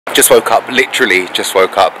Just woke up, literally just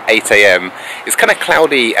woke up, 8 AM. It's kind of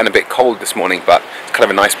cloudy and a bit cold this morning, but it's kind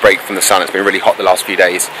of a nice break from the sun. It's been really hot the last few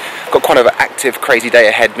days. Got quite an active, crazy day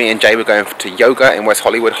ahead. Me and Jay were going to yoga in West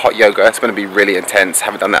Hollywood, hot yoga. It's going to be really intense.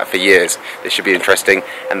 Haven't done that for years. This should be interesting.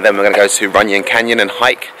 And then we're going to go to Runyon Canyon and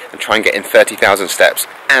hike and try and get in 30,000 steps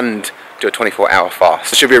and do a 24-hour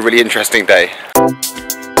fast. It should be a really interesting day.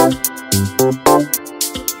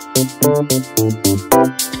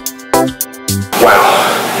 Wow.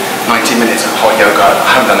 90 minutes of hot yoga.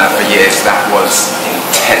 I haven't done that for years. That was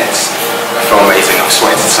intense. I feel amazing. I've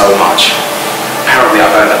sweated so much. Apparently I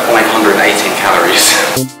burned up 918 calories.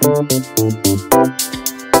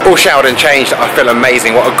 All showered and changed. I feel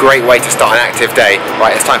amazing. What a great way to start an active day.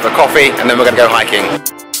 Right, it's time for coffee and then we're going to go hiking.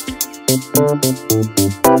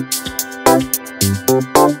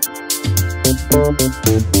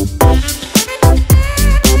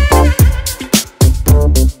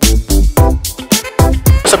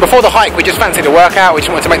 So before the hike we just fancied a workout, we just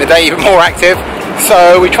wanted to make the day even more active.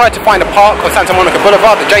 So we tried to find a park on Santa Monica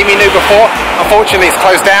Boulevard that Jamie knew before. Unfortunately it's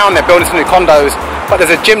closed down, they're building some new condos, but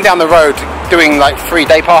there's a gym down the road doing like 3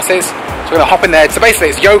 day passes. So we're going to hop in there. So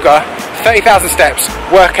basically it's yoga, 30,000 steps,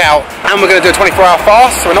 workout, and we're going to do a 24-hour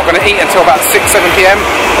fast. So we're not going to eat until about 6-7 PM.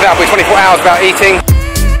 That'll be 24 hours without eating.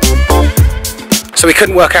 So we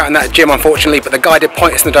couldn't work out in that gym unfortunately, but the guy did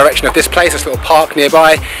point us in the direction of this place, this little park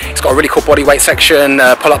nearby. It's got a really cool body weight section,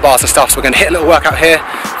 pull-up bars and stuff, so we're going to hit a little workout here,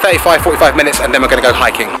 35-45 minutes, and then we're going to go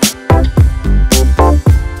hiking.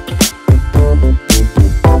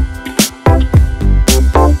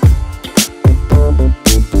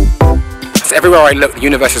 So everywhere I look, the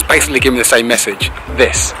universe is basically giving me the same message,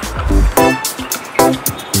 this.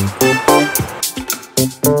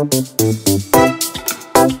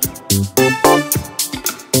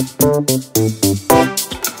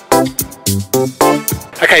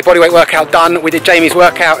 Okay, bodyweight workout done. We did Jamie's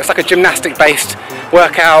workout. It's like a gymnastic based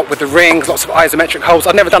workout with the rings, lots of isometric holds.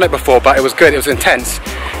 I've never done it before, but it was good, it was intense.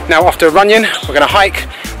 Now after Runyon, we're gonna hike,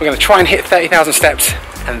 we're gonna try and hit 30,000 steps,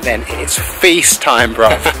 and then it's feast time,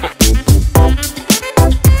 bruv.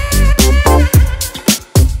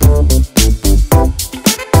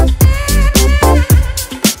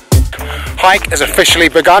 Hike has officially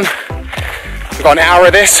begun. We've got an hour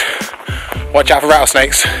of this. Watch out for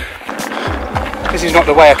rattlesnakes. This is not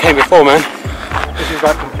the way I came before, man. This is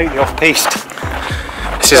like completely off-piste.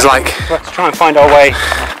 This is like... We have to try and find our way.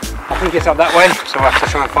 I think it's up that way, so I have to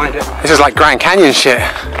try and find it. This is like Grand Canyon shit.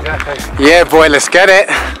 Exactly. Yeah, boy, let's get it.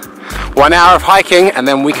 1 hour of hiking and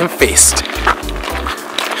then we can feast.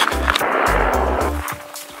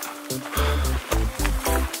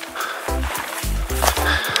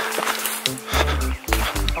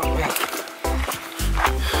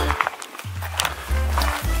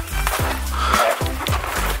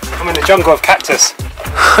 I'm in the jungle of cactus.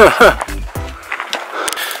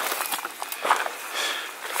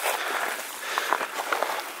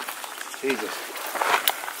 Jesus.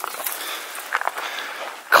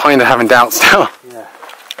 Kind of having doubts now. Yeah,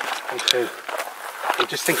 me too. I'm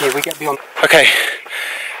just thinking if we get beyond... Okay,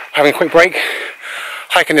 having a quick break,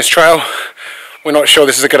 hiking this trail. We're not sure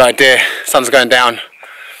this is a good idea. Sun's going down.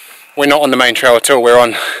 We're not on the main trail at all. We're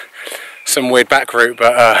on some weird back route,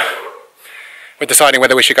 but we're deciding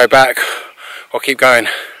whether we should go back or keep going.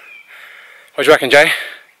 What do you reckon, Jay?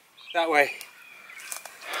 That way.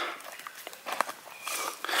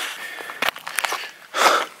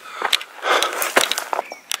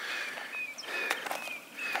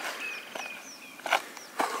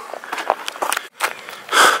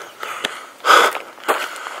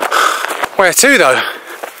 Where to though? Over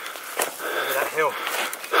that hill.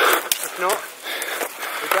 If not,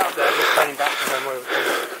 we get up there, we're turning back to where we were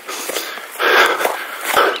going.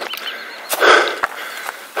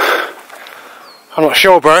 I'm not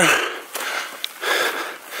sure, bro.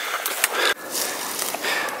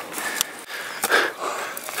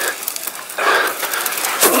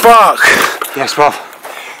 Fuck! Yes, Rob.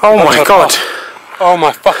 Oh my god. Oh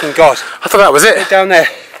my fucking god. I thought that was it. Down there.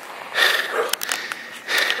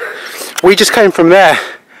 We just came from there.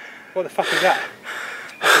 What the fuck is that?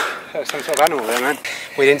 That was some sort of animal there, man.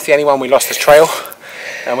 We didn't see anyone, we lost this trail.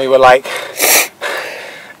 And we were like...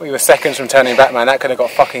 We were seconds from turning back, man. That could have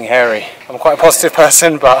got fucking hairy. I'm quite a positive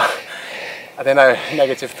person, but I don't know,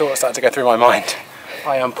 negative thoughts started to go through my mind.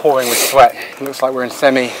 I am pouring with sweat. It looks like we're in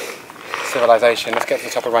semi-civilization. Let's get to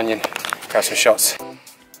the top of Runyon, grab some shots.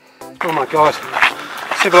 Oh my god,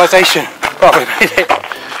 civilization. Oh, we made it.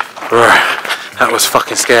 That was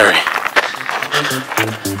fucking scary.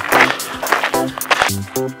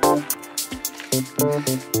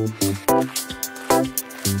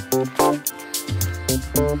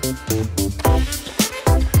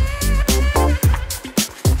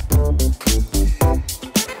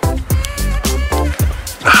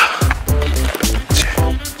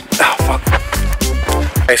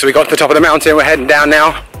 so we got to the top of the mountain, we're heading down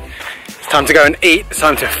now. It's time to go and eat, it's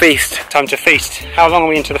time to feast. Time to feast. How long are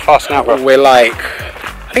we into the fast now, bro? We're like,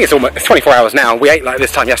 I think it's 24 hours now. We ate like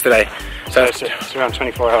this time yesterday. So it's around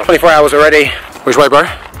 24 hours. 24 hours already. Which way, bro?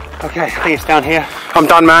 Okay, I think it's down here. I'm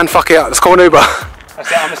done, man. Fuck it. Let's call an Uber.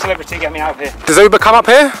 That's it, I'm a celebrity, get me out of here. Does Uber come up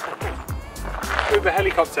here? Uber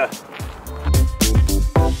helicopter.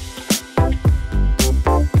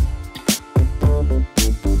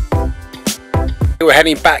 We're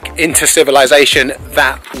heading back into civilization.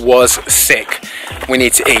 That was sick. We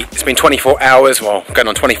need to eat. It's been 24 hours, well, going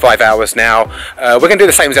on 25 hours now. We're going to do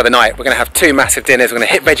the same as the other night. We're going to have 2 massive dinners. We're going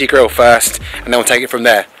to hit Veggie Grill first, and then we'll take it from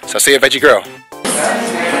there. So see you at Veggie Grill.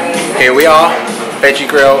 Here we are, Veggie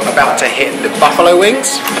Grill, about to hit the buffalo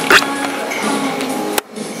wings.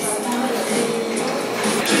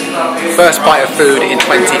 First bite of food in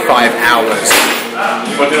 25 hours.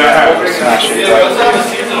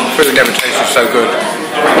 Food never tasted so good.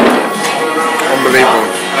 Unbelievable.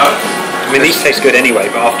 I mean, these taste good anyway,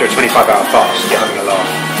 but after a 25-hour fast, you're having a laugh.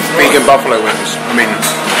 Vegan buffalo wings. I mean,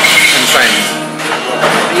 insane.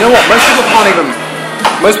 You know what? Most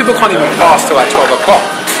people can't even fast till like 12 o'clock,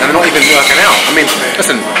 and they're not even working out. I mean,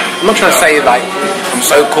 listen, I'm not trying to say like I'm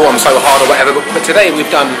so cool, I'm so hard or whatever, but today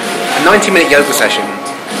we've done a 90-minute yoga session,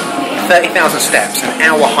 30,000 steps, an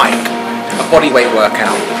hour hike, a bodyweight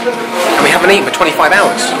workout, and we haven't eaten for 25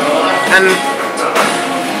 hours. And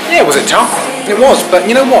yeah, was it tough? It was, but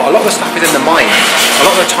you know what? A lot of the stuff is in the mind. A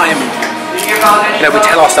lot of the time, you know, we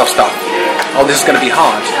tell ourselves stuff. Oh, this is going to be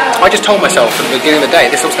hard. I just told myself at the beginning of the day,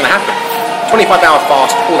 this is what's going to happen. 25-hour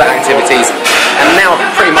fast, all that activities, and now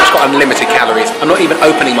I've pretty much got unlimited calories. I'm not even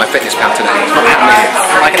opening my fitness pal today. It's not happening.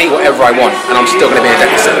 I can eat whatever I want, and I'm still going to be in a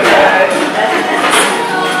deficit.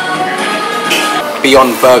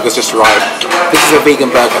 Beyond Burgers just arrived. This is a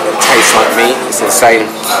vegan burger that tastes like meat. It's insane.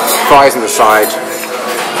 Fries on the side.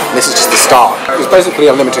 This is just the start. It's basically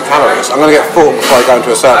unlimited calories. I'm going to get full before I go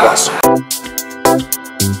into a surplus.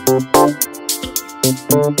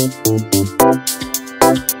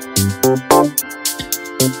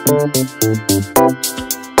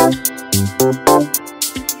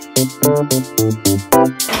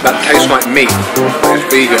 That tastes like meat. It's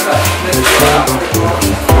vegan.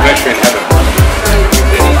 I'm literally in heaven.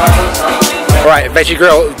 Right, Veggie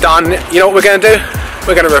Grill done. You know what we're going to do?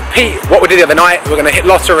 We're going to repeat what we did the other night. We're going to hit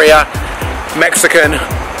Lotteria, Mexican,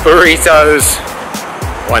 burritos.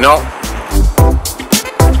 Why not?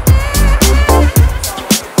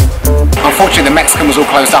 Unfortunately, the Mexican was all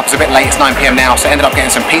closed up. It's a bit late. It's 9 PM now, so I ended up getting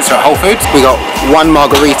some pizza at Whole Foods. We got 1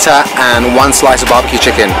 margarita and 1 slice of barbecue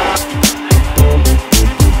chicken.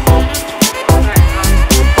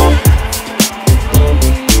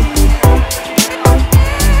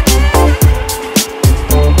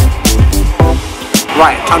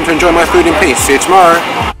 Right, time to enjoy my food in peace. See you tomorrow.